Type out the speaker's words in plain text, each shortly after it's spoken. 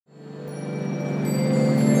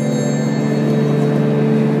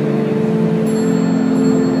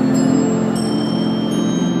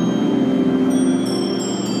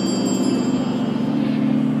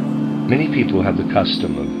Many people have the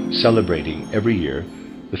custom of celebrating every year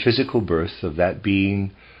the physical birth of that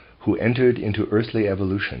being who entered into earthly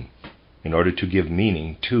evolution in order to give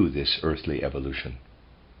meaning to this earthly evolution.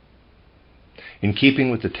 In keeping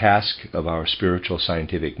with the task of our spiritual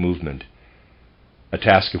scientific movement, a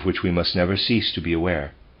task of which we must never cease to be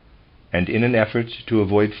aware, and in an effort to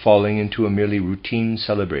avoid falling into a merely routine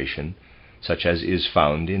celebration, such as is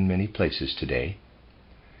found in many places today,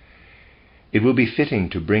 it will be fitting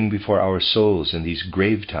to bring before our souls in these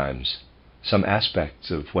grave times some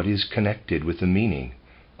aspects of what is connected with the meaning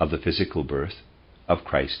of the physical birth of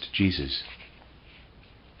Christ Jesus.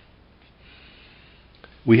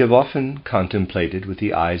 We have often contemplated with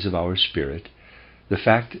the eyes of our spirit the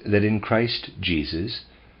fact that in Christ Jesus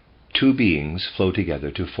two beings flow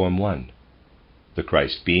together to form one, the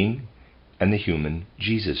Christ being and the human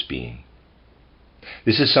Jesus being.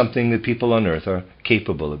 This is something that people on earth are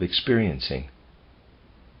capable of experiencing.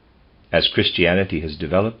 As Christianity has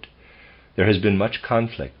developed, there has been much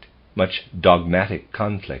conflict, much dogmatic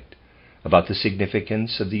conflict, about the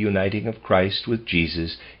significance of the uniting of Christ with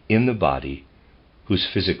Jesus in the body, whose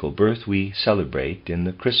physical birth we celebrate in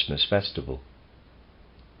the Christmas festival.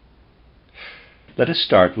 Let us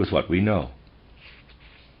start with what we know.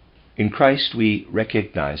 In Christ we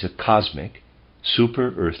recognize a cosmic,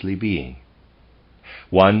 super-earthly being,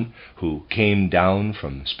 one who came down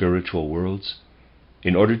from spiritual worlds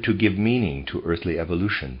in order to give meaning to earthly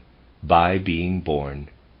evolution by being born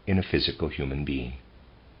in a physical human being.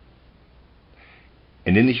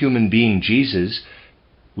 And in the human being Jesus,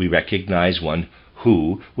 we recognize one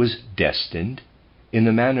who was destined, in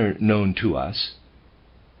the manner known to us,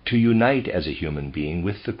 to unite as a human being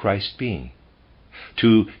with the Christ being,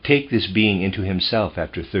 to take this being into himself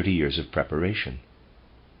after 30 years of preparation.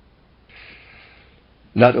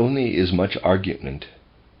 Not only is much argument,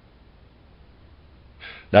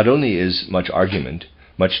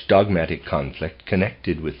 much dogmatic conflict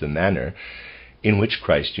connected with the manner in which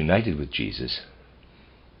Christ united with Jesus,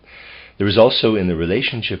 there is also in the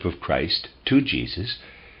relationship of Christ to Jesus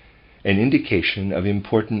an indication of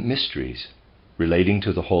important mysteries relating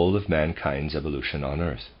to the whole of mankind's evolution on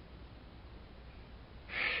earth.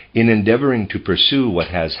 In endeavoring to pursue what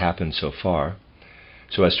has happened so far,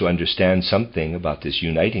 so as to understand something about this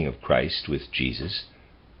uniting of Christ with Jesus,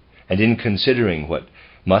 and in considering what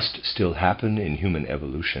must still happen in human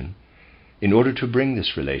evolution, in order to bring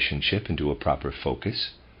this relationship into a proper focus,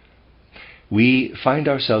 we find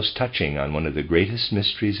ourselves touching on one of the greatest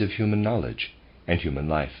mysteries of human knowledge and human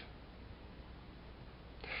life.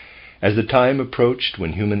 As the time approached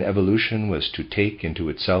when human evolution was to take into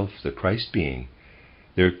itself the Christ being,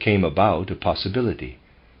 there came about a possibility,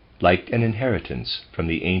 like an inheritance from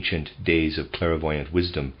the ancient days of clairvoyant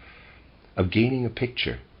wisdom, of gaining a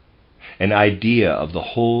picture, an idea of the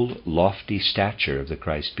whole lofty stature of the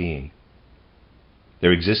Christ being.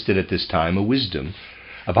 There existed at this time a wisdom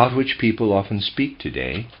about which people often speak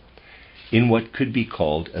today in what could be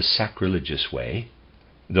called a sacrilegious way,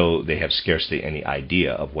 though they have scarcely any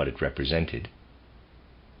idea of what it represented.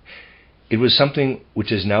 It was something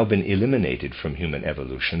which has now been eliminated from human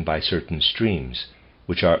evolution by certain streams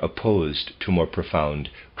which are opposed to more profound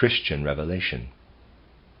Christian revelation.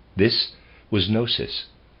 This was Gnosis,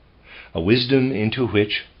 a wisdom into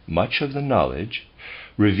which much of the knowledge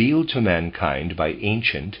revealed to mankind by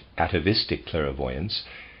ancient atavistic clairvoyance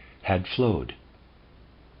had flowed.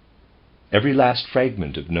 Every last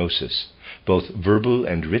fragment of Gnosis, both verbal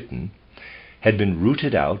and written, had been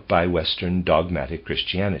rooted out by Western dogmatic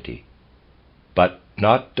Christianity, but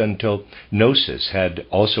not until Gnosis had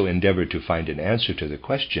also endeavored to find an answer to the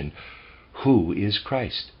question, who is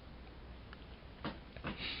Christ?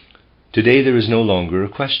 Today there is no longer a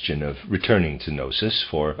question of returning to Gnosis,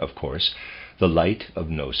 for, of course, the light of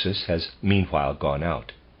Gnosis has meanwhile gone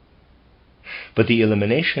out. But the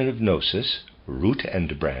elimination of Gnosis, root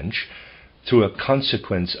and branch, through a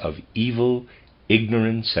consequence of evil,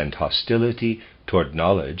 ignorance, and hostility toward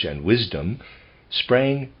knowledge and wisdom,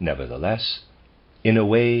 sprang, nevertheless, in a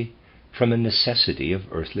way from a necessity of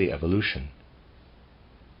earthly evolution.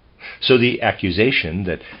 So the accusation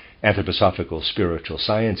that anthroposophical spiritual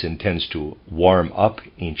science intends to warm up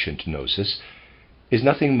ancient Gnosis is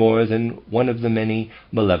nothing more than one of the many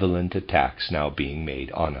malevolent attacks now being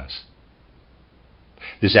made on us.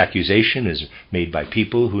 This accusation is made by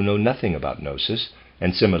people who know nothing about Gnosis,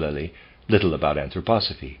 and similarly little about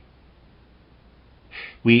anthroposophy.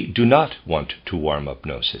 We do not want to warm up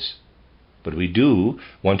Gnosis, but we do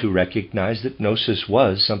want to recognize that Gnosis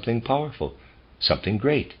was something powerful, something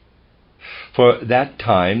great, for that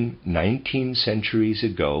time 19 centuries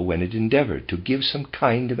ago, when it endeavored to give some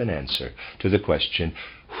kind of an answer to the question,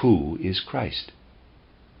 who is Christ?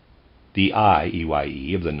 The I,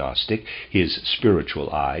 EYE, of the Gnostic, his spiritual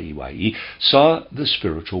I, EYE, saw the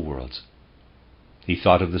spiritual worlds. He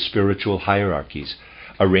thought of the spiritual hierarchies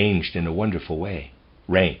arranged in a wonderful way,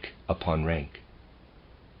 rank upon rank.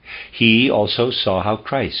 He also saw how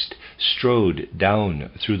Christ strode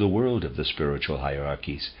down through the world of the spiritual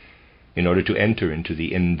hierarchies in order to enter into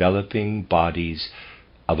the enveloping bodies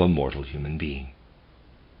of a mortal human being.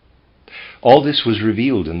 All this was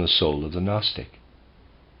revealed in the soul of the Gnostic.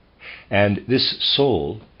 And this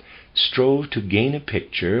soul strove to gain a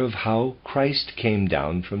picture of how Christ came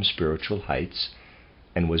down from spiritual heights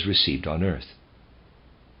and was received on earth.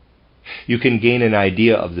 You can gain an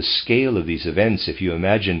idea of the scale of these events if you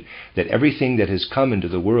imagine that everything that has come into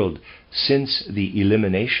the world since the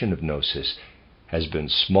elimination of Gnosis has been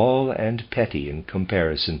small and petty in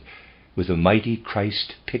comparison with the mighty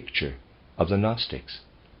Christ picture of the Gnostics.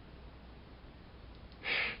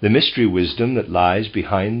 The mystery wisdom that lies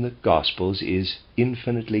behind the Gospels is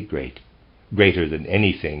infinitely great, greater than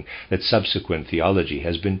anything that subsequent theology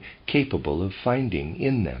has been capable of finding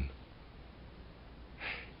in them.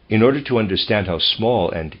 In order to understand how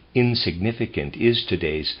small and insignificant is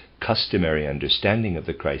today's customary understanding of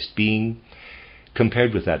the Christ being,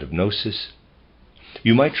 compared with that of Gnosis,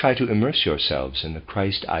 you might try to immerse yourselves in the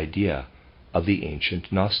Christ idea of the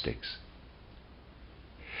ancient Gnostics.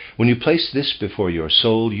 When you place this before your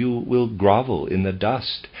soul, you will grovel in the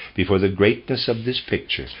dust before the greatness of this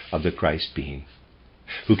picture of the Christ being,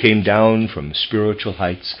 who came down from spiritual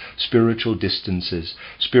heights, spiritual distances,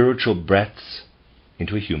 spiritual breadths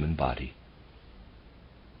into a human body.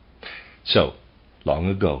 So, long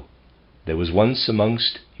ago, there was once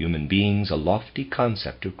amongst human beings a lofty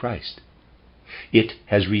concept of Christ. It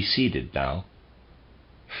has receded now.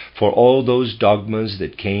 For all those dogmas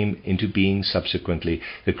that came into being subsequently,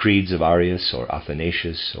 the creeds of Arius or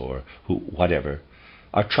Athanasius or whatever,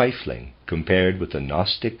 are trifling compared with the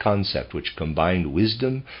Gnostic concept which combined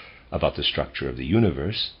wisdom about the structure of the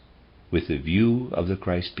universe with the view of the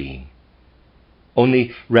Christ being.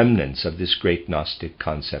 Only remnants of this great Gnostic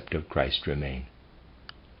concept of Christ remain.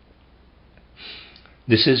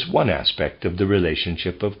 This is one aspect of the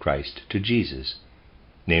relationship of Christ to Jesus,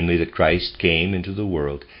 namely that Christ came into the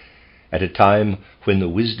world at a time when the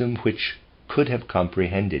wisdom which could have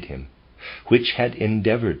comprehended him, which had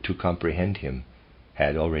endeavored to comprehend him,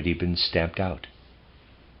 had already been stamped out.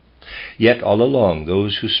 Yet all along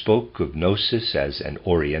those who spoke of Gnosis as an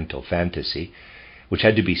oriental fantasy, which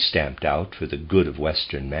had to be stamped out for the good of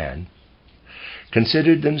Western man,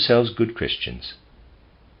 considered themselves good Christians.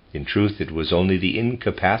 In truth, it was only the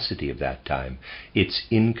incapacity of that time, its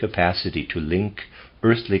incapacity to link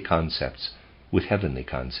earthly concepts with heavenly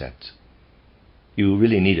concepts. You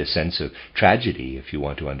really need a sense of tragedy if you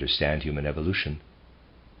want to understand human evolution.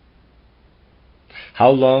 How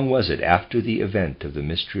long was it after the event of the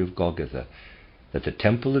mystery of Golgotha that the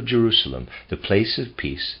Temple of Jerusalem, the place of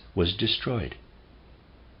peace, was destroyed?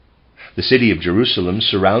 The city of Jerusalem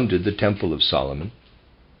surrounded the Temple of Solomon.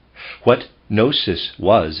 What Gnosis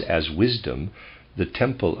was as wisdom, the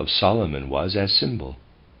Temple of Solomon was as symbol.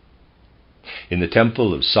 In the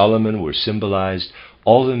Temple of Solomon were symbolized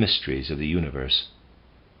all the mysteries of the universe.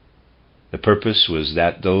 The purpose was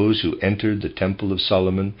that those who entered the Temple of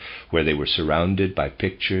Solomon, where they were surrounded by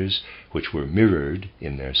pictures which were mirrored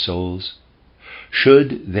in their souls,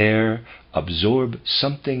 should there absorb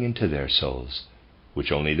something into their souls,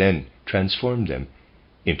 which only then transformed them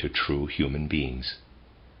into true human beings.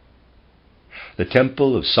 The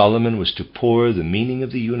Temple of Solomon was to pour the meaning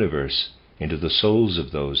of the universe into the souls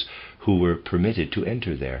of those who were permitted to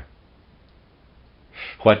enter there.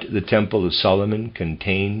 What the Temple of Solomon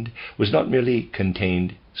contained was not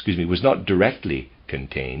directly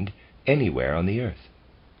contained anywhere on the earth,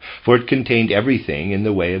 for it contained everything in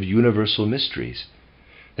the way of universal mysteries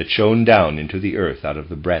that shone down into the earth out of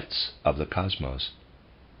the breadths of the cosmos.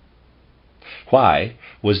 Why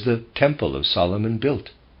was the Temple of Solomon built?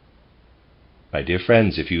 My dear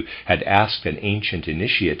friends, if you had asked an ancient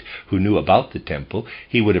initiate who knew about the temple,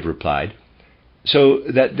 he would have replied, "So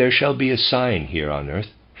that there shall be a sign here on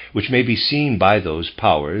earth, which may be seen by those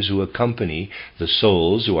powers who accompany the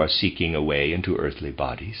souls who are seeking a way into earthly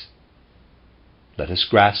bodies." Let us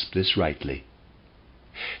grasp this rightly.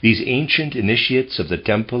 These ancient initiates of the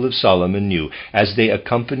Temple of Solomon knew, as they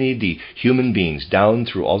accompanied the human beings down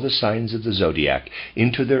through all the signs of the zodiac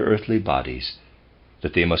into their earthly bodies,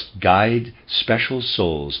 that they must guide special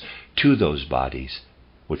souls to those bodies,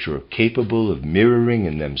 which were capable of mirroring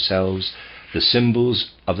in themselves the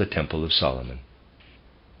symbols of the Temple of Solomon.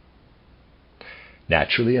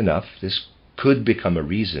 Naturally enough, this could become a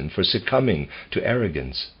reason for succumbing to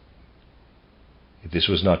arrogance. If this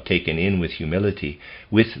was not taken in with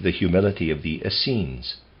the humility of the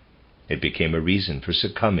Essenes, it became a reason for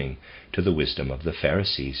succumbing to the wisdom of the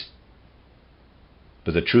Pharisees.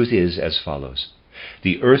 But the truth is as follows.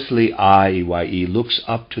 The earthly eye, EYE, looks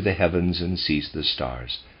up to the heavens and sees the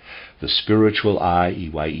stars. The spiritual eye,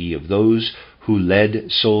 EYE, of those who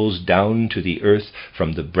led souls down to the earth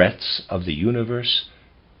from the breadths of the universe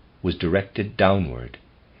was directed downward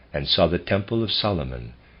and saw the Temple of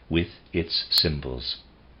Solomon with its symbols.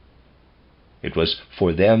 It was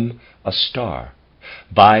for them a star,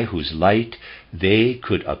 by whose light they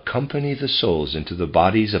could accompany the souls into the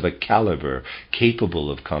bodies of a caliber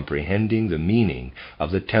capable of comprehending the meaning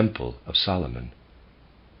of the Temple of Solomon.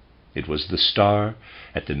 It was the star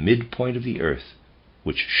at the midpoint of the earth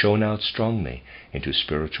which shone out strongly into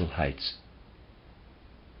spiritual heights.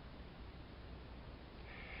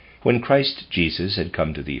 When Christ Jesus had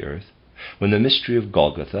come to the earth, when the mystery of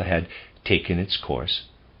Golgotha had taken its course,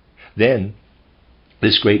 then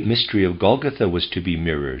this great mystery of Golgotha was to be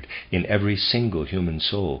mirrored in every single human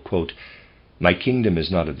soul. Quote, "My kingdom is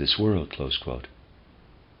not of this world," close quote.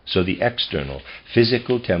 So the external,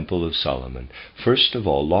 physical Temple of Solomon first of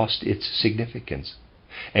all lost its significance,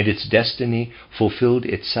 and its destiny fulfilled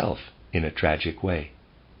itself in a tragic way.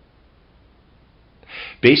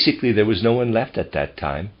 Basically, there was no one left at that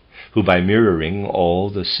time who, by mirroring all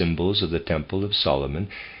the symbols of the Temple of Solomon,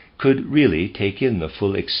 could really take in the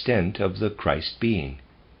full extent of the Christ being.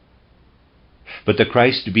 But the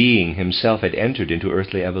Christ being himself had entered into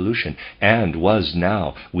earthly evolution and was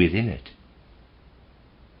now within it.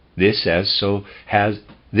 This, as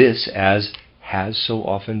has so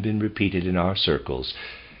often been repeated in our circles,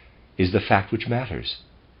 is the fact which matters.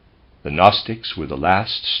 The Gnostics were the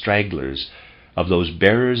last stragglers of those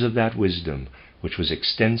bearers of that wisdom which was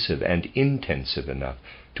extensive and intensive enough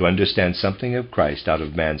to understand something of Christ out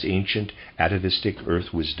of man's ancient atavistic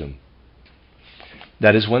earth wisdom.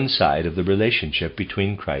 That is one side of the relationship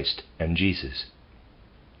between Christ and Jesus.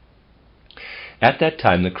 At that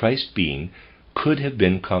time, the Christ being could have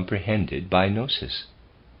been comprehended by Gnosis.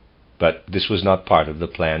 But this was not part of the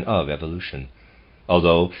plan of evolution,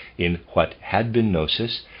 although in what had been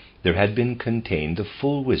Gnosis there had been contained the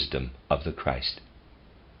full wisdom of the Christ.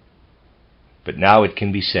 But now it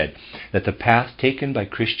can be said that the path taken by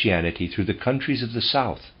Christianity through the countries of the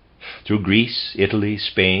south, through Greece, Italy,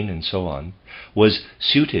 Spain, and so on, was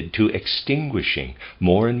suited to extinguishing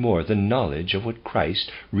more and more the knowledge of what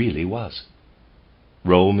Christ really was.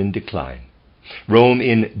 Rome in decline, Rome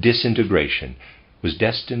in disintegration, was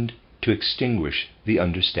destined to extinguish the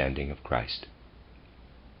understanding of Christ.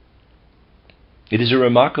 It is a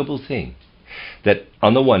remarkable thing that,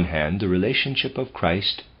 on the one hand, the relationship of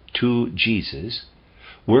Christ to Jesus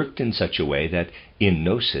worked in such a way that in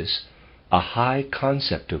Gnosis a high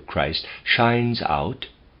concept of Christ shines out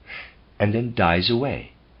and then dies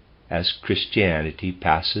away as Christianity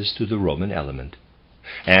passes through the Roman element,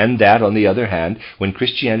 and that, on the other hand, when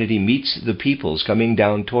Christianity meets the peoples coming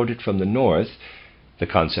down toward it from the north, the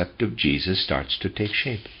concept of Jesus starts to take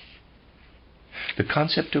shape. The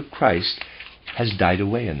concept of Christ has died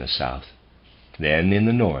away in the south. Then in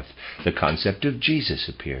the north, the concept of Jesus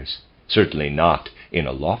appears, certainly not in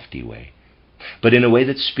a lofty way, but in a way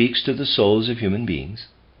that speaks to the souls of human beings.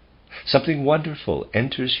 Something wonderful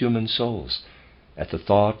enters human souls at the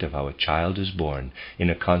thought of how a child is born in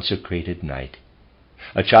a consecrated night,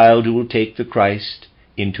 a child who will take the Christ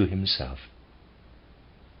into himself.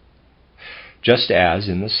 Just as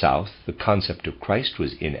in the south the concept of Christ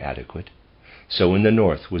was inadequate, so in the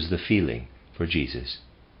north was the feeling for Jesus.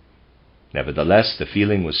 Nevertheless, the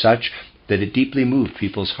feeling was such that it deeply moved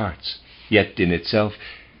people's hearts, yet in itself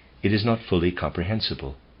it is not fully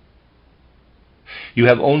comprehensible. You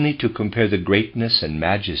have only to compare the greatness and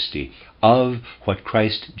majesty of what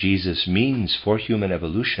Christ Jesus means for human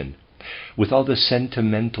evolution with all the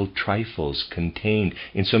sentimental trifles contained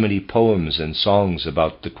in so many poems and songs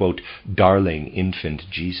about the, quote, darling infant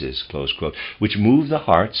Jesus, close quote, which move the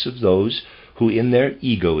hearts of those who in their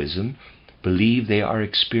egoism believe they are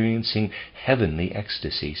experiencing heavenly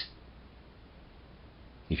ecstasies.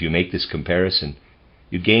 If you make this comparison,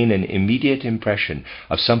 you gain an immediate impression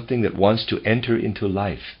of something that wants to enter into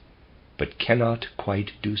life, but cannot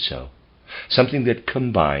quite do so, something that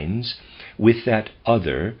combines with that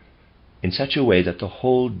other in such a way that the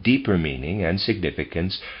whole deeper meaning and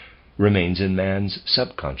significance remains in man's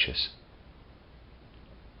subconscious.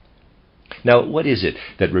 Now, what is it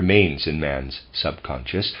that remains in man's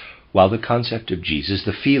subconscious? while the concept of Jesus,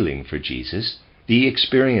 the feeling for Jesus, the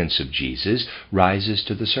experience of Jesus rises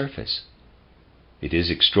to the surface. It is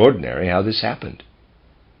extraordinary how this happened.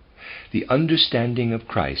 The understanding of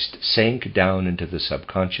Christ sank down into the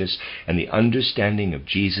subconscious, and the understanding of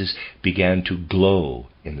Jesus began to glow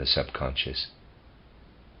in the subconscious.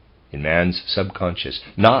 In man's subconscious,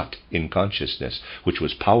 not in consciousness, which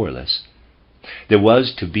was powerless, there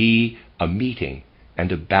was to be a meeting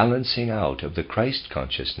and a balancing out of the Christ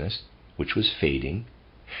consciousness, which was fading,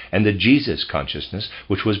 and the Jesus consciousness,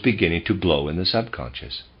 which was beginning to glow in the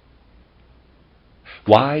subconscious.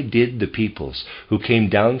 Why did the peoples who came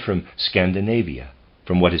down from Scandinavia,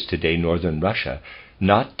 from what is today northern Russia,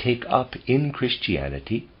 not take up in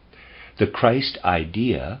Christianity the Christ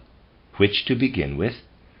idea, which, to begin with,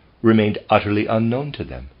 remained utterly unknown to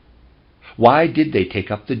them? Why did they take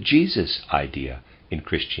up the Jesus idea in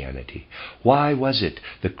Christianity? Why was it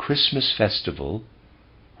the Christmas festival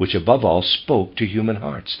which above all spoke to human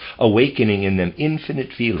hearts, awakening in them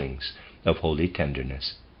infinite feelings of holy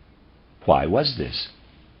tenderness? Why was this?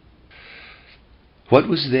 What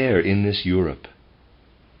was there in this Europe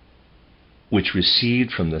which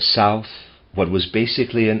received from the South what was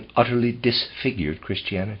basically an utterly disfigured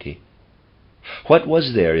Christianity? What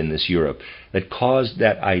was there in this Europe that caused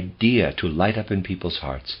that idea to light up in people's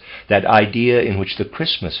hearts, that idea in which the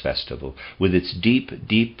Christmas festival, with its deep,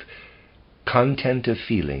 deep content of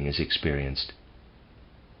feeling, is experienced?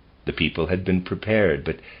 The people had been prepared,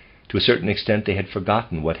 but to a certain extent they had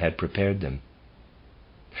forgotten what had prepared them.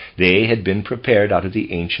 They had been prepared out of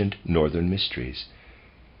the ancient northern mysteries,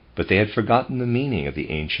 but they had forgotten the meaning of the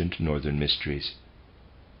ancient northern mysteries.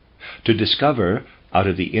 To discover out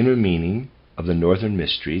of the inner meaning of the northern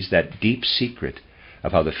mysteries that deep secret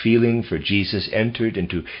of how the feeling for Jesus entered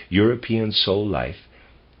into European soul life,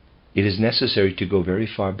 it is necessary to go very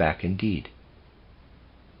far back indeed.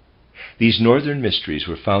 These northern mysteries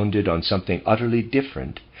were founded on something utterly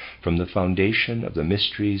different from the foundation of the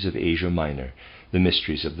mysteries of Asia Minor, the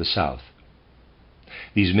mysteries of the South.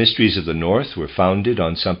 These mysteries of the North were founded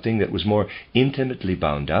on something that was more intimately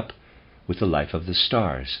bound up with the life of the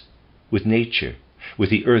stars, with nature, with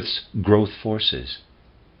the earth's growth forces,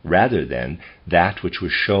 rather than that which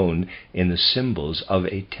was shown in the symbols of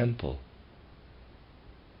a temple.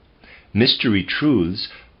 Mystery truths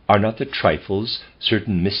are not the trifles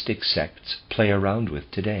certain mystic sects play around with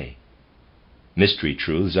today. Mystery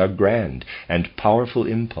truths are grand and powerful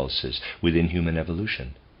impulses within human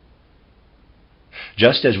evolution.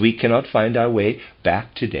 Just as we cannot find our way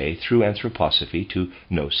back today through anthroposophy to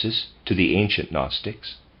Gnosis, to the ancient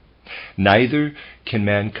Gnostics, neither can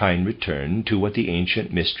mankind return to what the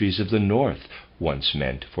ancient mysteries of the North once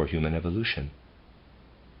meant for human evolution.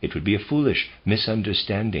 It would be a foolish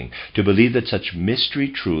misunderstanding to believe that such mystery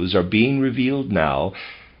truths are being revealed now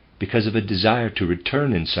because of a desire to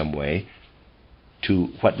return in some way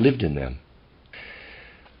to what lived in them.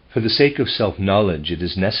 For the sake of self-knowledge, it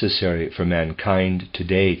is necessary for mankind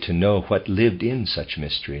today to know what lived in such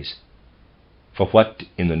mysteries. For what,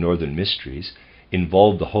 in the northern mysteries,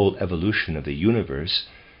 involved the whole evolution of the universe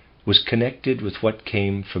was connected with what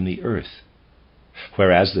came from the earth,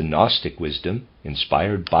 whereas the Gnostic wisdom,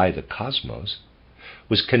 inspired by the cosmos,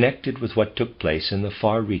 was connected with what took place in the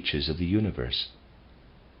far reaches of the universe.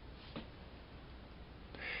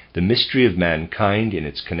 The mystery of mankind in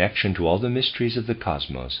its connection to all the mysteries of the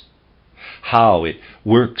cosmos, how it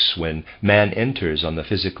works when man enters on the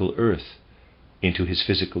physical earth into his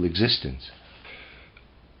physical existence.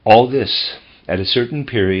 All this, at a certain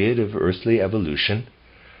period of earthly evolution,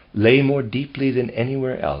 lay more deeply than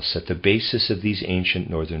anywhere else at the basis of these ancient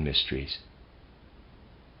northern mysteries.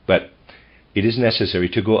 But it is necessary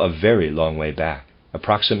to go a very long way back,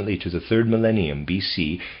 approximately to the 3rd millennium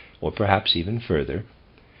BC, or perhaps even further,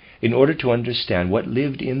 in order to understand what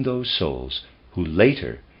lived in those souls who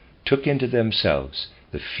later took into themselves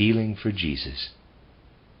the feeling for Jesus.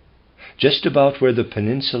 Just about where the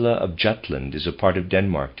peninsula of Jutland is a part of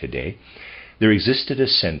Denmark today, there existed a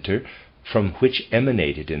center from which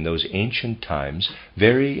emanated in those ancient times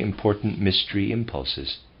very important mystery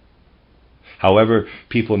impulses. However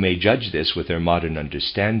people may judge this with their modern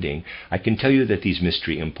understanding, I can tell you that these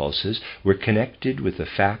mystery impulses were connected with the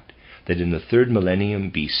fact that in the 3rd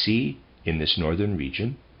millennium BC, in this northern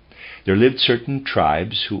region, there lived certain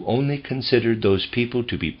tribes who only considered those people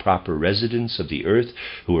to be proper residents of the earth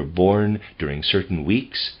who were born during certain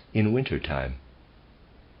weeks in winter time.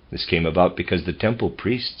 This came about because the temple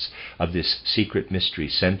priests of this secret mystery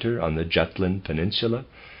center on the Jutland Peninsula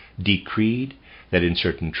decreed that in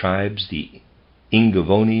certain tribes, the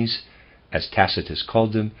Ingaevones, as Tacitus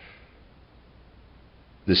called them,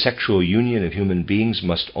 the sexual union of human beings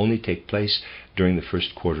must only take place during the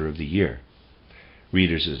first quarter of the year.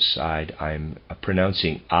 Readers aside, I'm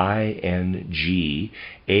pronouncing Ingaevones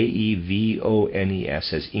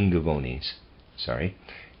as Ingaevones.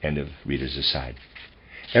 End of readers aside.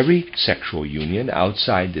 Every sexual union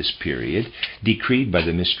outside this period, decreed by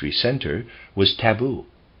the mystery center, was taboo,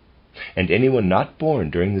 and anyone not born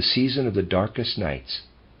during the season of the darkest nights,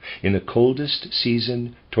 in the coldest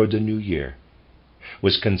season toward the new year,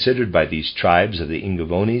 was considered by these tribes of the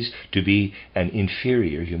Ingaevones to be an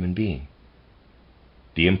inferior human being.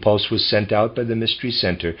 The impulse was sent out by the mystery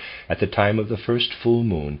center at the time of the first full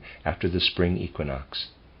moon after the spring equinox.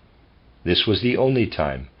 This was the only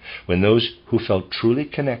time when those who felt truly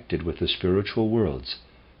connected with the spiritual worlds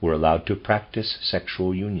were allowed to practice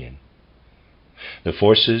sexual union. The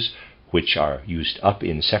forces which are used up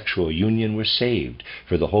in sexual union were saved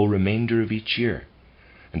for the whole remainder of each year,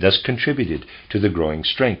 and thus contributed to the growing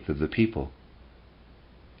strength of the people.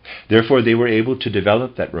 Therefore they were able to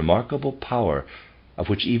develop that remarkable power of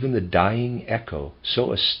which even the dying Echo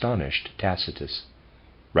so astonished Tacitus,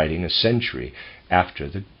 writing a century after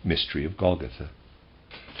the mystery of Golgotha.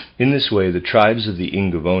 In this way, the tribes of the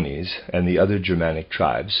Ingaevones and the other Germanic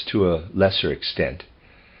tribes, to a lesser extent,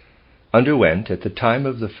 underwent at the time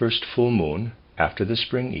of the first full moon after the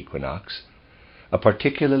spring equinox a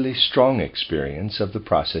particularly strong experience of the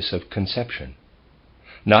process of conception,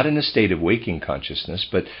 not in a state of waking consciousness,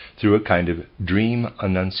 but through a kind of dream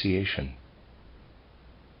annunciation.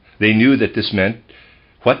 They knew that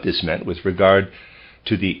what this meant with regard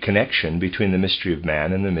to the connection between the mystery of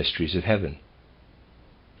man and the mysteries of heaven.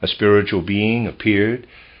 A spiritual being appeared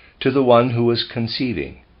to the one who was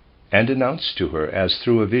conceiving, and announced to her, as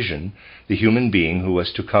through a vision, the human being who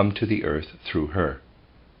was to come to the earth through her.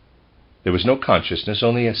 There was no consciousness,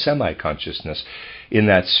 only a semi-consciousness, in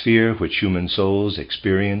that sphere which human souls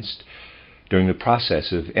experienced during the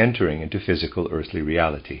process of entering into physical earthly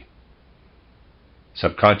reality.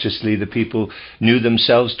 Subconsciously, the people knew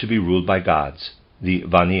themselves to be ruled by gods, the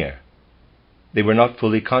Vanir. They were not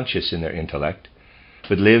fully conscious in their intellect,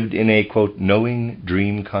 but lived in a, quote, knowing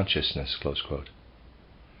dream consciousness, close quote.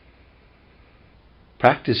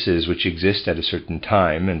 Practices which exist at a certain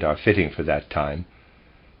time and are fitting for that time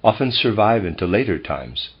often survive into later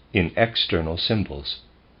times in external symbols.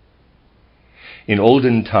 In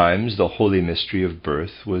olden times, the holy mystery of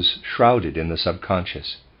birth was shrouded in the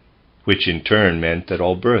subconscious, which in turn meant that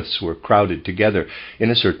all births were crowded together in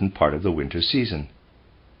a certain part of the winter season.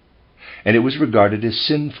 And it was regarded as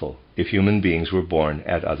sinful if human beings were born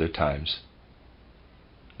at other times.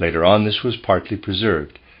 Later on, this was partly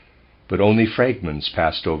preserved, but only fragments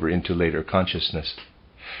passed over into later consciousness,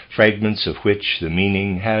 fragments of which the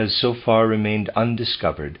meaning has so far remained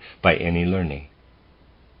undiscovered by any learning.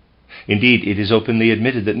 Indeed, it is openly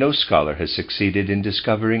admitted that no scholar has succeeded in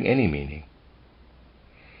discovering any meaning.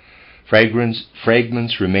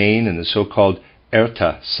 Fragments remain in the so-called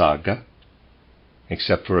Hertha saga.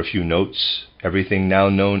 Except for a few notes, everything now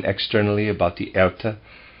known externally about the Hertha,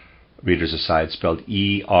 readers aside spelled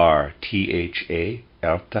E-R-T-H-A,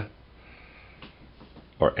 Hertha,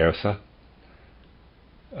 or Hertha,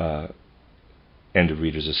 end of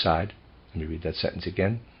readers aside. Let me read that sentence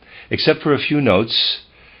again. Except for a few notes,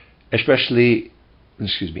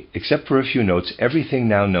 everything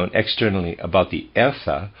now known externally about the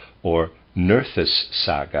Hertha, or Nerthus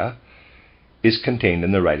saga, is contained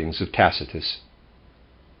in the writings of Tacitus,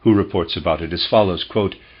 who reports about it as follows,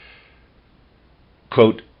 quote,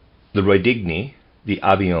 the Rhoedigni, the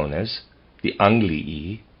Aviones, the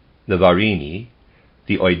Anglii, the Varini,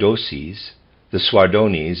 the Oidoses, the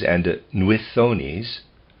Suardones, and Nuithones,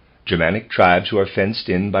 Germanic tribes who are fenced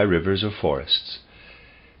in by rivers or forests.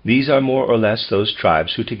 These are more or less those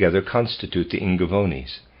tribes who together constitute the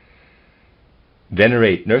Ingaevones.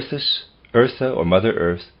 Venerate Nerthus, Hertha, or Mother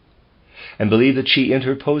Earth, and believe that she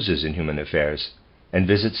interposes in human affairs and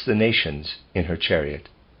visits the nations in her chariot.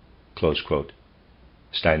 Close quote.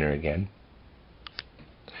 Steiner again.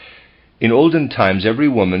 In olden times, every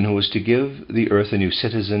woman who was to give the earth a new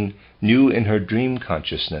citizen knew in her dream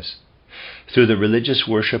consciousness, through the religious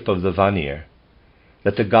worship of the Vanir,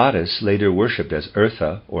 that the goddess, later worshipped as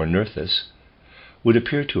Hertha or Nerthus, would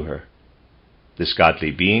appear to her. This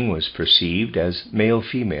godly being was perceived as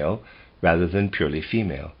male-female rather than purely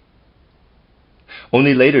female.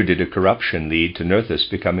 Only later did a corruption lead to Nerthus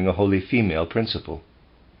becoming a wholly female principle.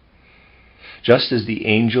 Just as the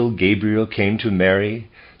angel Gabriel came to Mary,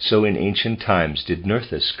 so in ancient times did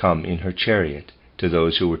Nerthus come in her chariot to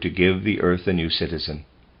those who were to give the earth a new citizen.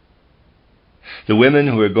 The women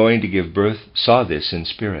who were going to give birth saw this in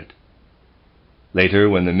spirit. Later,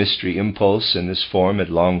 when the mystery impulse in this form had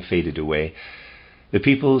long faded away, the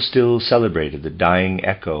people still celebrated the dying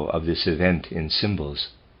echo of this event in symbols.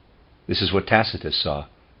 This is what Tacitus saw,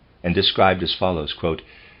 and described as follows, quote,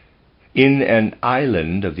 "In an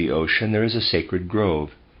island of the ocean there is a sacred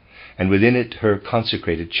grove, and within it her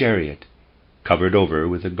consecrated chariot, covered over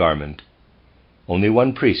with a garment. Only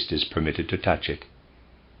one priest is permitted to touch it."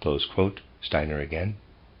 Close quote. Steiner again.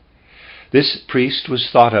 This priest was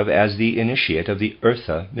thought of as the initiate of the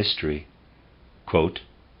Hertha mystery. Quote,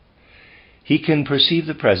 "He can perceive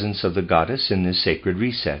the presence of the goddess in this sacred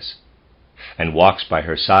recess, and walks by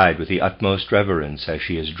her side with the utmost reverence as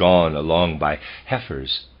she is drawn along by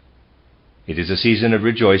heifers. It is a season of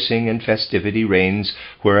rejoicing, and festivity reigns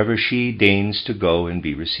wherever she deigns to go and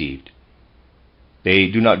be received. They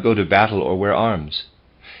do not go to battle or wear arms.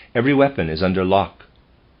 Every weapon is under lock.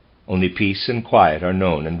 Only peace and quiet are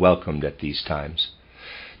known and welcomed at these times,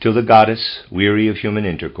 till the goddess, weary of human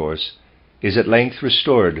intercourse, is at length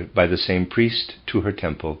restored by the same priest to her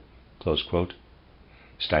temple." Close quote.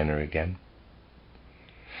 Steiner again.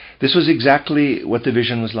 This was exactly what the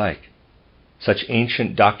vision was like. Such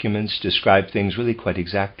ancient documents describe things really quite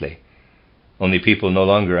exactly. Only people no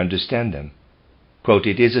longer understand them. Quote,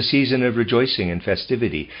 "It is a season of rejoicing and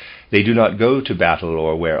festivity. They do not go to battle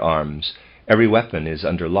or wear arms. Every weapon is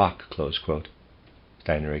under lock." Close quote.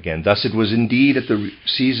 Steiner again. "Thus it was indeed at the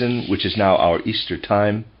season which is now our Easter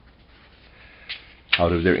time.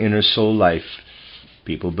 Out of their inner soul life,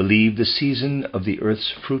 people believed the season of the earth's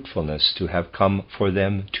fruitfulness to have come for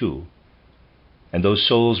them too. And those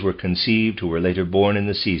souls were conceived who were later born in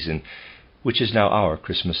the season which is now our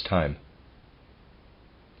Christmas time.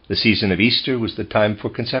 The season of Easter was the time for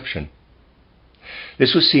conception.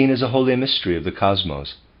 This was seen as a holy mystery of the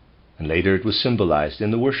cosmos, and later it was symbolized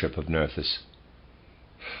in the worship of Nerthus.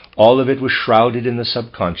 All of it was shrouded in the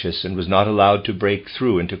subconscious and was not allowed to break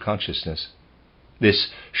through into consciousness.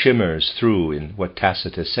 This shimmers through in what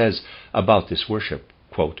Tacitus says about this worship.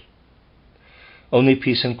 Quote, "Only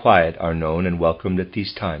peace and quiet are known and welcomed at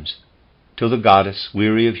these times, till the goddess,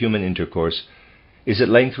 weary of human intercourse, is at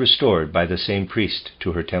length restored by the same priest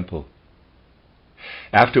to her temple.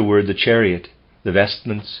 Afterward the chariot, the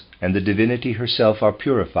vestments, and the divinity herself are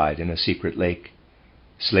purified in a secret lake.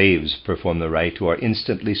 Slaves perform the rite, who are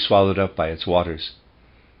instantly swallowed up by its waters.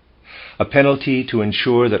 A penalty to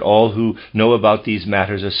ensure that all who know about these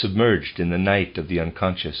matters are submerged in the night of the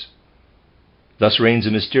unconscious. Thus reigns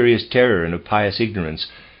a mysterious terror and a pious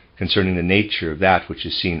ignorance concerning the nature of that which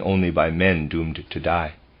is seen only by men doomed to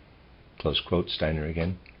die." Close quote. Steiner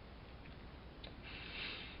again.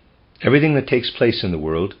 Everything that takes place in the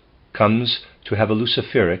world comes to have a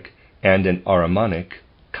luciferic and an Ahrimanic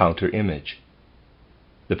counter-image.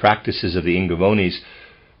 The practices of the Ingaevones,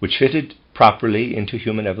 which fitted properly into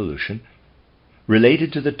human evolution,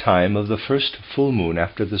 related to the time of the first full moon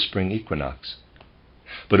after the spring equinox.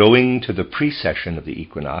 But owing to the precession of the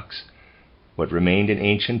equinox, what remained in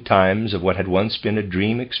ancient times of what had once been a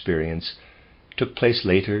dream experience took place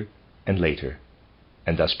later and later,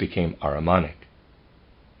 and thus became Ahrimanic.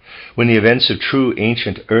 When the events of true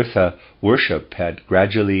ancient Hertha worship had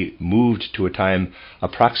gradually moved to a time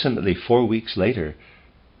approximately 4 weeks later,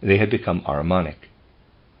 they had become Ahrimanic.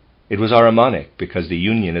 It was Ahrimanic because the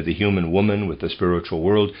union of the human woman with the spiritual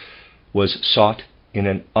world was sought in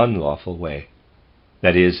an unlawful way,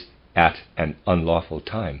 that is, at an unlawful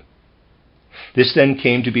time. This then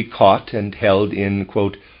came to be caught and held in,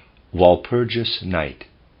 quote, Walpurgis night,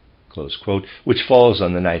 close quote, which falls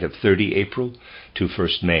on the night of 30 April to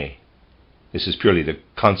 1st May. This is purely the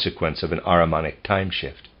consequence of an Ahrimanic time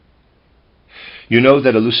shift. You know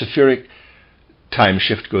that a Luciferic time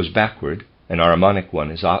shift goes backward, an Ahrimanic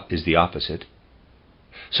one is the opposite.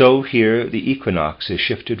 So here the equinox is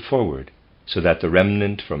shifted forward, so that the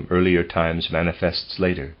remnant from earlier times manifests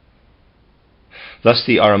later. Thus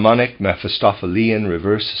the Ahrimanic Mephistophelian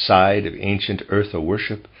reverse side of ancient Hertha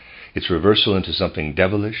worship, its reversal into something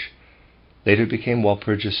devilish, later became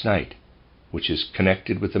Walpurgis night, which is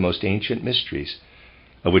connected with the most ancient mysteries,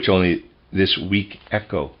 of which only this weak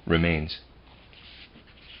echo remains.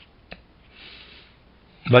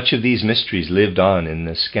 Much of these mysteries lived on in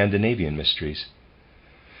the Scandinavian mysteries.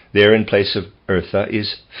 There, in place of Hertha,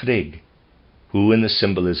 is Frigg, who, in the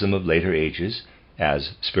symbolism of later ages,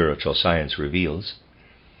 as spiritual science reveals,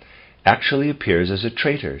 actually appears as a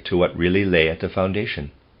traitor to what really lay at the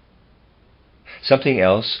foundation. Something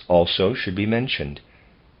else also should be mentioned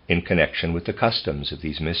in connection with the customs of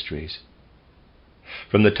these mysteries.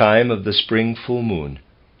 From the time of the spring full moon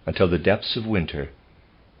until the depths of winter,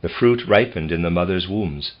 the fruit ripened in the mother's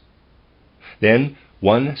wombs. Then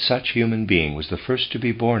one such human being was the first to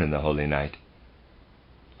be born in the holy night,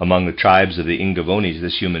 Among the tribes of the Ingaevones,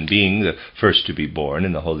 this human being, the first to be born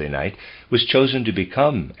in the Holy Night, was chosen to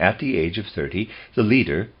become, at the age of 30, the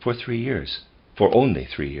leader for 3 years, for only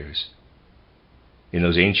 3 years. In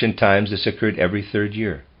those ancient times, this occurred every 3rd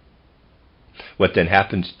year. What then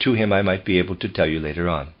happened to him I might be able to tell you later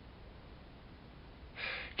on.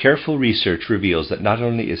 Careful research reveals that not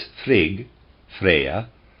only is Frigg, Freya,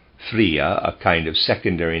 a kind of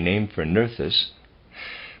secondary name for Nerthus,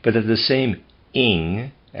 but that the same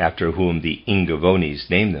Ing, after whom the Ingaevones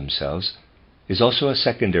name themselves, is also a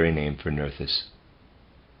secondary name for Nerthus.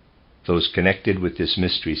 Those connected with this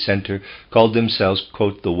mystery center called themselves,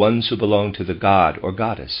 quote, the ones who belong to the god or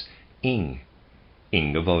goddess,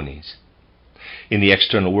 Ingaevones. In the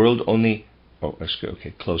external world only,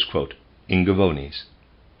 close quote, Ingaevones.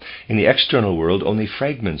 In the external world only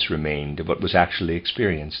fragments remained of what was actually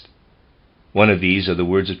experienced. One of these are the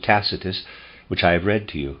words of Tacitus, which I have read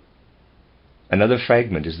to you. Another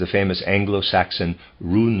fragment is the famous Anglo-Saxon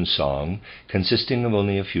rune song, consisting of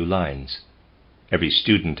only a few lines. Every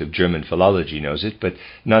student of German philology knows it, but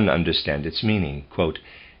none understand its meaning. Quote,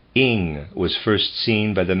 Ing was first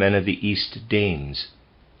seen by the men of the East Danes.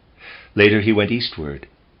 Later he went eastward.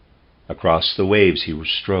 Across the waves he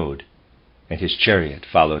strode, and his chariot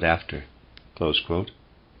followed after. Close quote.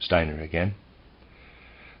 Steiner again.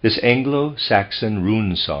 This Anglo-Saxon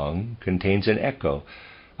rune song contains an echo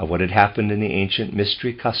of what had happened in the ancient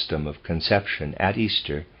mystery custom of conception at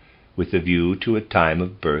Easter, with a view to a time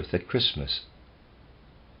of birth at Christmas.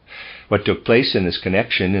 What took place in this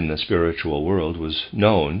connection in the spiritual world was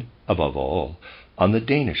known, above all, on the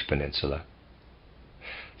Danish peninsula.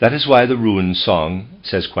 That is why the rune song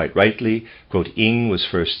says quite rightly, quote, Ing was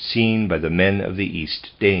first seen by the men of the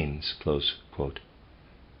East Danes, close quote.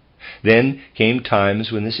 Then came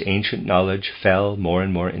times when this ancient knowledge fell more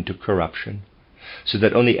and more into corruption, so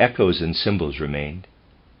that only echoes and symbols remained.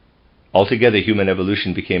 Altogether, human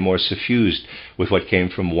evolution became more suffused with what came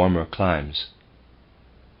from warmer climes.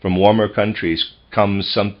 From warmer countries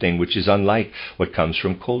comes something which is unlike what comes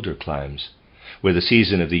from colder climes, where the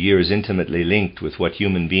season of the year is intimately linked with what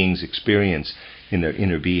human beings experience in their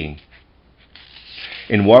inner being.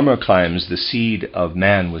 In warmer climes, the seed of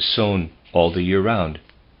man was sown all the year round.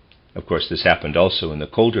 Of course, this happened also in the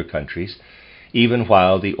colder countries, even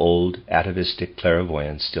while the old atavistic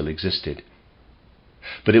clairvoyance still existed.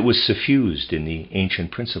 But it was suffused in the ancient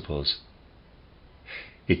principles.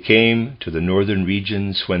 It came to the northern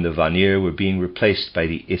regions when the Vanir were being replaced by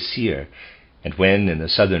the Aesir, and when, in the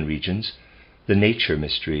southern regions, the nature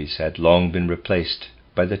mysteries had long been replaced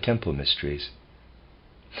by the temple mysteries.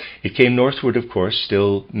 It came northward, of course,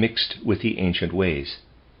 still mixed with the ancient ways,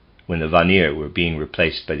 when the Vanir were being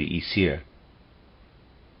replaced by the Aesir.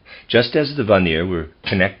 Just as the Vanir were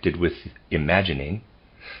connected with imagining,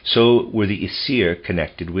 so were the Aesir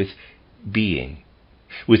connected with being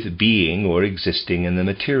or existing in the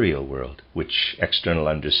material world, which external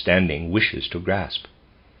understanding wishes to grasp.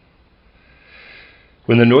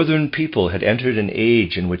 When the northern people had entered an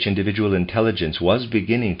age in which individual intelligence was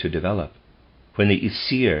beginning to develop, when the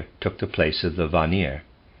Aesir took the place of the Vanir,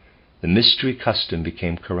 the mystery custom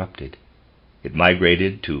became corrupted. It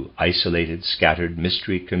migrated to isolated, scattered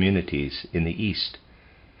mystery communities in the East.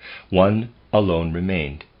 One alone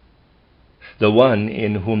remained, the one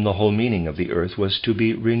in whom the whole meaning of the earth was to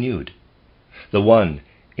be renewed, the one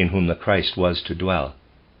in whom the Christ was to dwell,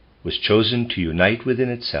 was chosen to unite within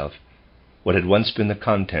itself what had once been the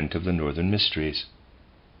content of the northern mysteries.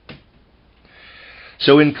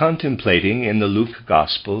 So in contemplating in the Luke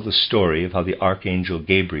Gospel the story of how the Archangel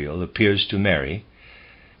Gabriel appears to Mary,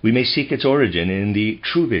 we may seek its origin in the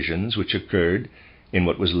true visions which occurred in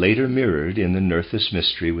what was later mirrored in the Nerthus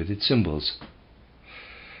mystery with its symbols.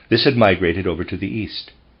 This had migrated over to the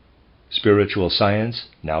East. Spiritual science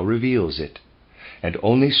now reveals it, and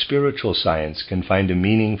only spiritual science can find a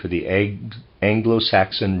meaning for the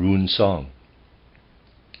Anglo-Saxon rune song.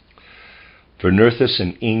 For Nerthus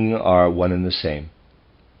and Ing are one and the same,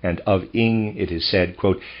 and of Ing it is said,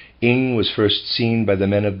 quote, Ing was first seen by the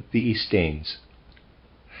men of the East Danes.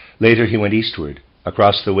 Later he went eastward.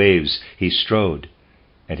 Across the waves he strode,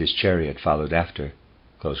 and his chariot followed after.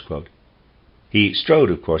 Close quote. He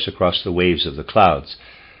strode, of course, across the waves of the clouds,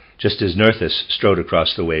 just as Nerthus strode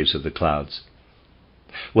across the waves of the clouds.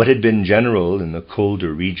 What had been general in the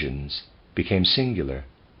colder regions became singular,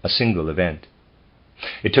 a single event.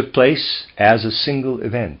 It took place as a single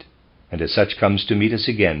event, and as such comes to meet us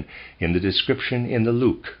again in the description in the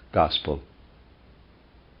Luke Gospel.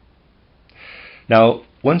 Now,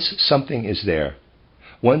 once something is there,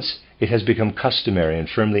 once it has become customary and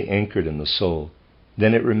firmly anchored in the soul,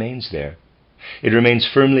 then it remains there. It remains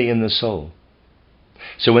firmly in the soul.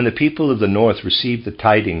 So when the people of the north received the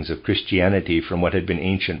tidings of Christianity from what had been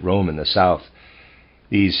ancient Rome in the south,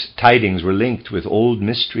 these tidings were linked with old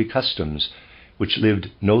mystery customs which lived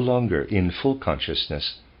no longer in full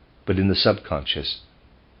consciousness, but in the subconscious,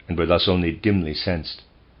 and were thus only dimly sensed.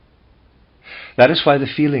 That is why the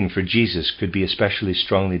feeling for Jesus could be especially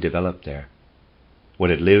strongly developed there. What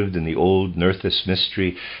had lived in the old Nerthus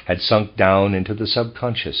mystery had sunk down into the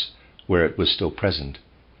subconscious, where it was still present,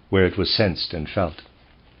 where it was sensed and felt.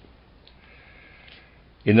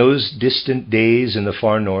 In those distant days in the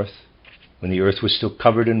far north, when the earth was still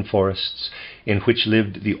covered in forests, in which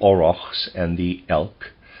lived the aurochs and the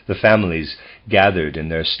elk, the families gathered in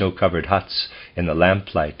their snow-covered huts in the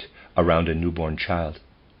lamplight around a newborn child.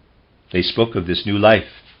 They spoke of this new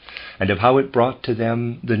life, and of how it brought to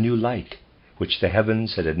them the new light, which the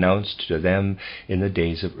heavens had announced to them in the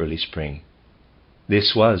days of early spring.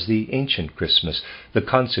 This was the ancient Christmas, the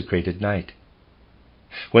consecrated night.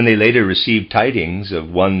 When they later received tidings of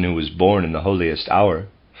one who was born in the holiest hour,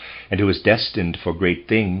 and who was destined for great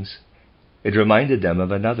things, it reminded them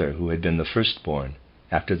of another who had been the firstborn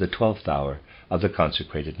after the 12th hour of the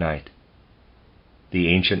consecrated night. The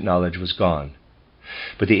ancient knowledge was gone,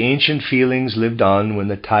 but the ancient feelings lived on when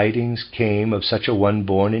the tidings came of such a one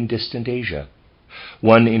born in distant Asia,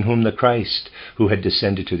 one in whom the Christ, who had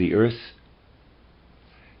descended to the earth,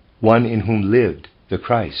 one in whom lived the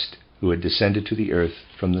Christ, who had descended to the earth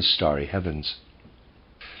from the starry heavens.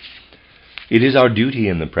 It is our duty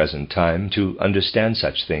in the present time to understand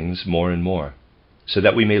such things more and more, so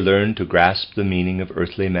that we may learn to grasp the meaning of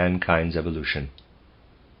earthly mankind's evolution.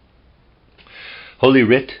 Holy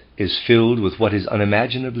Writ is filled with what is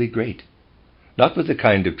unimaginably great, not with the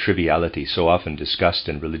kind of triviality so often discussed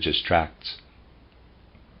in religious tracts.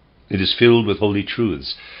 It is filled with holy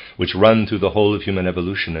truths which run through the whole of human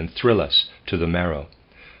evolution and thrill us to the marrow,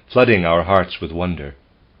 flooding our hearts with wonder.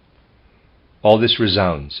 All this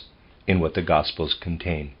resounds in what the Gospels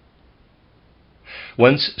contain.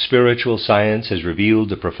 Once spiritual science has revealed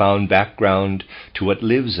the profound background to what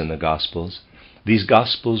lives in the Gospels, these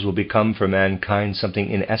Gospels will become for mankind something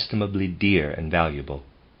inestimably dear and valuable.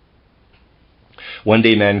 One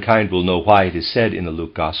day mankind will know why it is said in the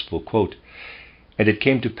Luke Gospel, quote, "And it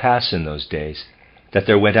came to pass in those days that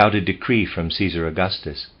there went out a decree from Caesar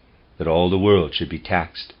Augustus that all the world should be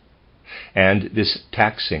taxed. And this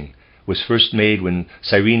taxing was first made when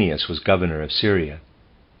Cyrenius was governor of Syria,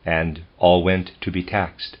 and all went to be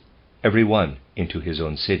taxed, every one into his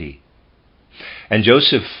own city. And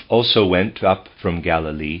Joseph also went up from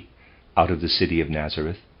Galilee, out of the city of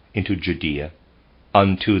Nazareth, into Judea,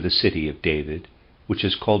 unto the city of David, which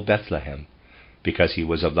is called Bethlehem, because he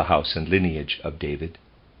was of the house and lineage of David,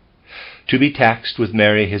 to be taxed with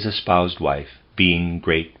Mary his espoused wife, being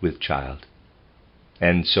great with child.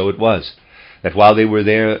 And so it was, that while they were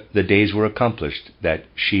there, the days were accomplished that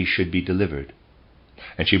she should be delivered.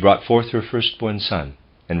 And she brought forth her firstborn son,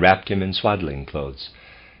 and wrapped him in swaddling clothes,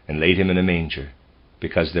 and laid him in a manger,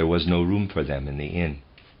 because there was no room for them in the inn."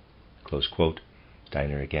 Close quote.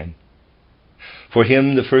 Steiner again. For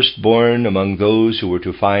him, the firstborn among those who were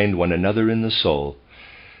to find one another in the soul,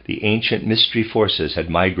 the ancient mystery forces had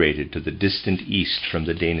migrated to the distant east from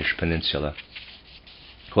the Danish peninsula.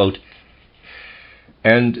 Quote,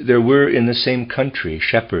 "And there were in the same country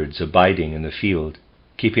shepherds abiding in the field,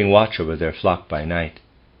 keeping watch over their flock by night.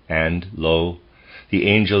 And, lo, the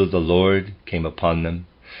angel of the Lord came upon them,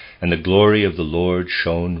 and the glory of the Lord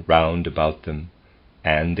shone round about them,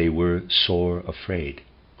 and they were sore afraid."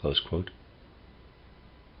 Close quote.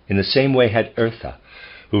 In the same way had Hertha,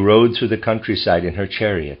 who rode through the countryside in her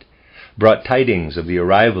chariot, brought tidings of the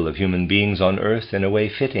arrival of human beings on earth in a way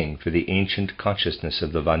fitting for the ancient consciousness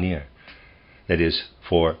of the Vanir, that is,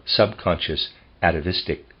 for subconscious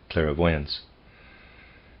atavistic clairvoyance.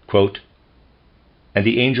 Quote, "And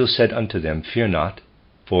the angel said unto them, Fear not,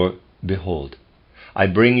 for, behold, I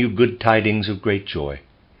bring you good tidings of great joy,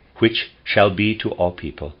 which shall be to all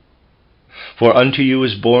people. For unto you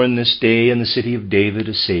is born this day in the city of David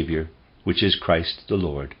a Saviour, which is Christ the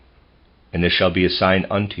Lord. And this shall be a sign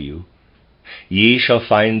unto you. Ye shall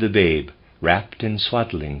find the babe wrapped in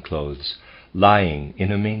swaddling clothes, lying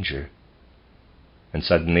in a manger." And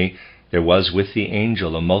suddenly there was with the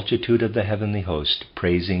angel a multitude of the heavenly host,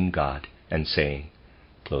 praising God, and saying,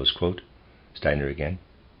 close quote, Steiner again,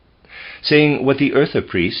 saying what the Hertha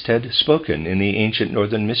priest had spoken in the ancient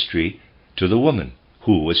northern mystery to the woman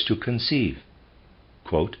who was to conceive.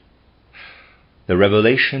 Quote, "The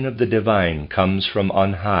revelation of the divine comes from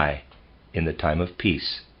on high in the time of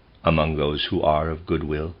peace among those who are of good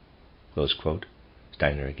will." Close quote,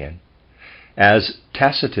 Steiner again. As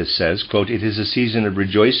Tacitus says, quote, "It is a season of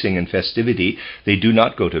rejoicing and festivity. They do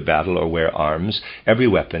not go to battle or wear arms. Every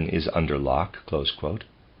weapon is under lock," close quote.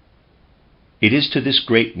 It is to this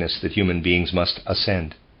greatness that human beings must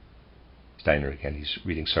ascend. Steiner again, he's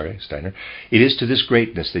reading, Steiner. It is to this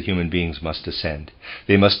greatness that human beings must ascend.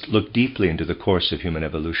 They must look deeply into the course of human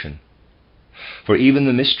evolution. For even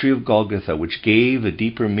the mystery of Golgotha, which gave a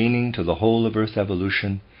deeper meaning to the whole of earth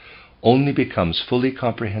evolution, only becomes fully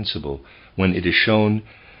comprehensible when it is shown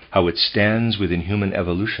how it stands within human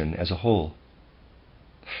evolution as a whole.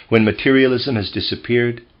 When materialism has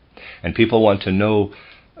disappeared, and people want to know,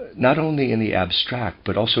 not only in the abstract,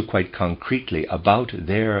 but also quite concretely, about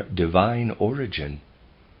their divine origin,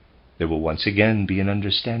 there will once again be an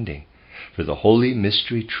understanding for the holy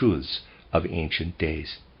mystery truths of ancient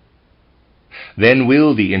days. Then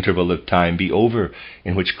will the interval of time be over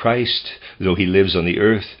in which Christ, though he lives on the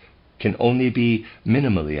earth, can only be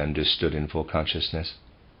minimally understood in full consciousness.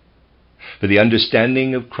 For the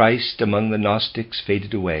understanding of Christ among the Gnostics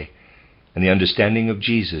faded away, and the understanding of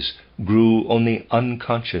Jesus grew only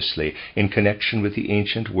unconsciously in connection with the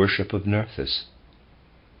ancient worship of Nerthus.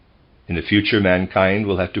 In the future, mankind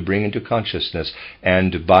will have to bring into consciousness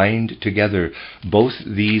and bind together both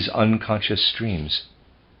these unconscious streams.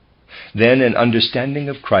 Then an understanding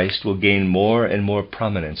of Christ will gain more and more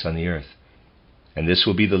prominence on the earth, and this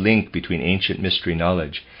will be the link between ancient mystery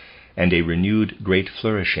knowledge and a renewed great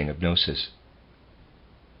flourishing of Gnosis.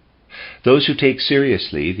 Those who take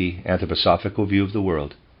seriously the anthroposophical view of the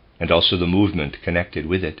world, and also the movement connected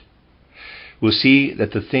with it, will see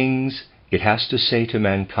that the things it has to say to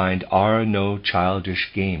mankind are no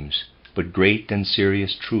childish games, but great and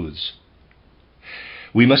serious truths.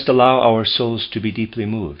 We must allow our souls to be deeply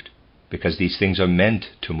moved, because these things are meant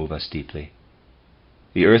to move us deeply.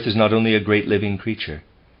 The earth is not only a great living creature,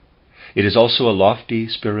 it is also a lofty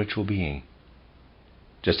spiritual being.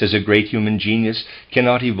 Just as a great human genius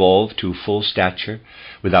cannot evolve to full stature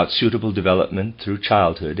without suitable development through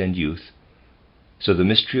childhood and youth, so the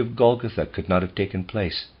mystery of Golgotha could not have taken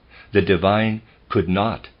place. The divine could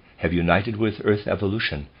not have united with earth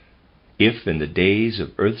evolution if in the days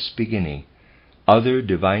of earth's beginning other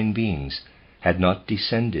divine beings had not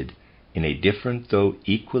descended in a different though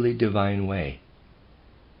equally divine way.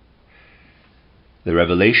 The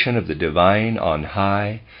revelation of the divine on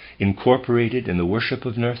high, incorporated in the worship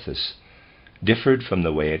of Nerthus, differed from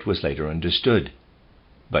the way it was later understood,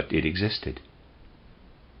 but it existed.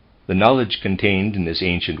 The knowledge contained in this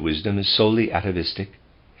ancient wisdom is solely atavistic,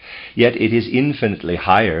 yet it is infinitely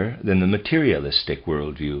higher than the materialistic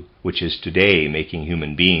worldview, which is today making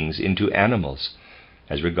human beings into animals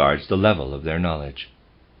as regards the level of their knowledge.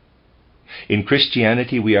 In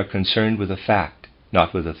Christianity, we are concerned with a fact,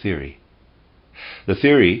 not with a theory. The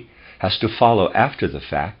theory has to follow after the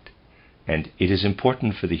fact, and it is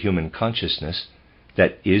important for the human consciousness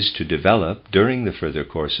that is to develop during the further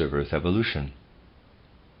course of earth evolution.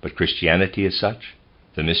 But Christianity as such,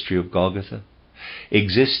 the mystery of Golgotha,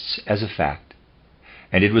 exists as a fact,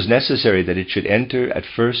 and it was necessary that it should enter at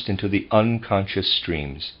first into the unconscious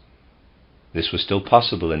streams. This was still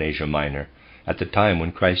possible in Asia Minor at the time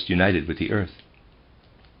when Christ united with the earth.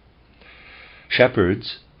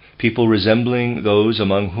 Shepherds, people resembling those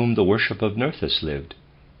among whom the worship of Nerthus lived,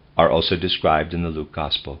 are also described in the Luke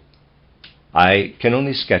Gospel. I can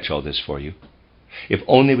only sketch all this for you. If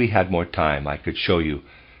only we had more time, I could show you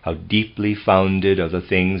how deeply founded are the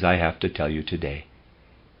things I have to tell you today.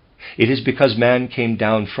 It is because man came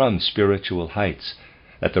down from spiritual heights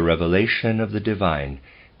that the revelation of the divine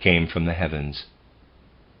came from the heavens.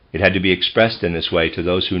 It had to be expressed in this way to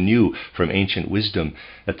those who knew from ancient wisdom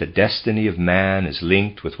that the destiny of man is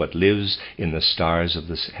linked with what lives in the stars of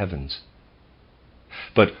the heavens.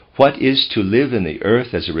 But what is to live in the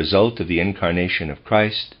earth as a result of the incarnation of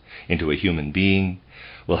Christ into a human being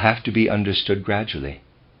will have to be understood gradually.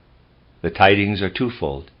 The tidings are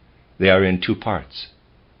twofold. They are in two parts.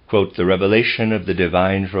 Quote, "The revelation of the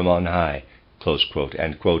divine from on high," close quote,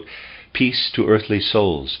 and quote, "peace to earthly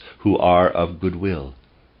souls who are of good will,"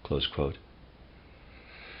 close quote.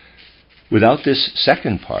 Without this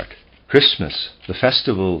second part, Christmas, the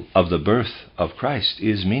festival of the birth of Christ,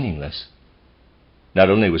 is meaningless. Not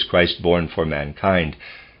only was Christ born for mankind,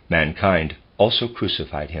 mankind also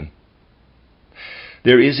crucified him.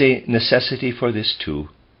 There is a necessity for this too,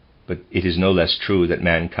 but it is no less true that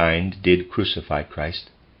mankind did crucify Christ.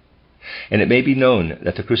 And it may be known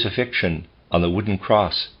that the crucifixion on the wooden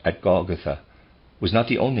cross at Golgotha was not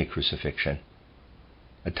the only crucifixion.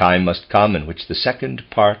 A time must come in which the second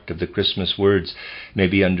part of the Christmas words may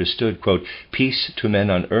be understood, quote, "peace to men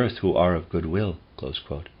on earth who are of good will," close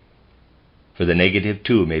quote. For for the negative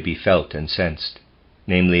too may be felt and sensed,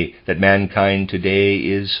 namely, that mankind today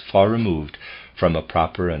is far removed from a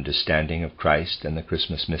proper understanding of Christ and the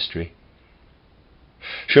Christmas mystery.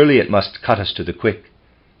 Surely it must cut us to the quick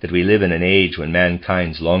that we live in an age when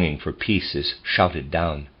mankind's longing for peace is shouted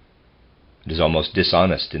down. It is almost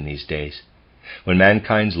dishonest in these days, when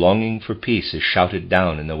mankind's longing for peace is shouted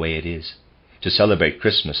down in the way it is, to celebrate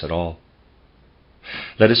Christmas at all.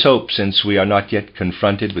 Let us hope, since we are not yet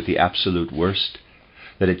confronted with the absolute worst,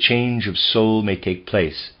 that a change of soul may take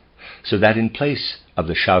place, so that in place of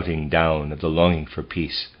the shouting down of the longing for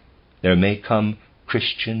peace, there may come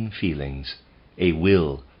Christian feelings, a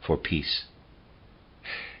will for peace.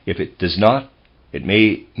 If it does not, it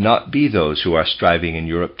may not be those who are striving in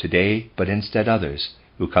Europe today, but instead others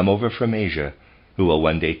who come over from Asia, who will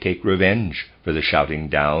one day take revenge for the shouting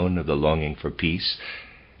down of the longing for peace,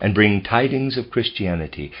 and bring tidings of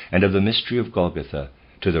Christianity and of the mystery of Golgotha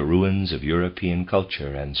to the ruins of European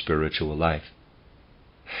culture and spiritual life.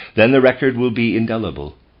 Then the record will be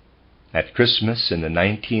indelible. At Christmas in the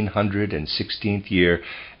 1916th year,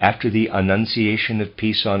 after the annunciation of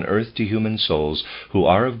peace on earth to human souls who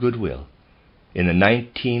are of good will, in the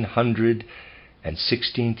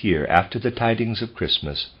 1916th year after the tidings of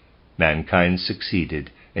Christmas, mankind succeeded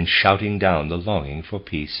in shouting down the longing for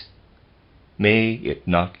peace. May it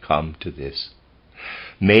not come to this.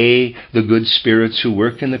 May the good spirits who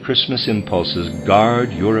work in the Christmas impulses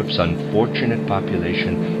guard Europe's unfortunate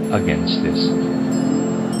population against this.